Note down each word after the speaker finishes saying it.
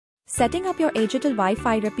Setting up your Aigital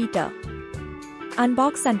Wi-Fi repeater.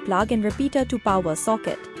 Unbox and plug in repeater to power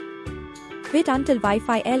socket. Wait until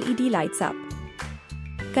Wi-Fi LED lights up.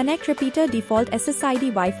 Connect repeater default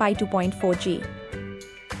SSID Wi-Fi 2.4G.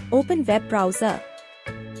 Open web browser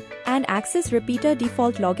and access repeater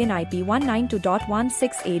default login IP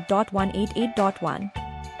 192.168.188.1.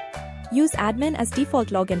 Use admin as default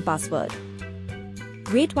login password.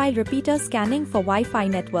 Wait while repeater scanning for Wi-Fi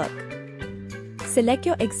network. Select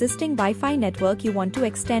your existing Wi-Fi network you want to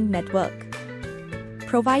extend network.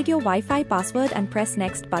 Provide your Wi-Fi password and press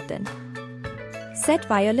next button. Set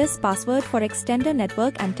wireless password for extender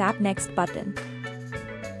network and tap next button.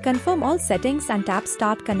 Confirm all settings and tap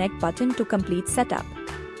start connect button to complete setup.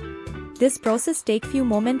 This process take few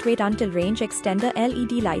moments. Wait until range extender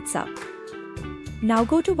LED lights up. Now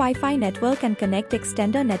go to Wi-Fi network and connect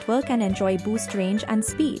extender network and enjoy boost range and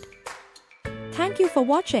speed. Thank you for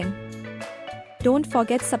watching. Don't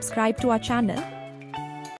forget subscribe to our channel.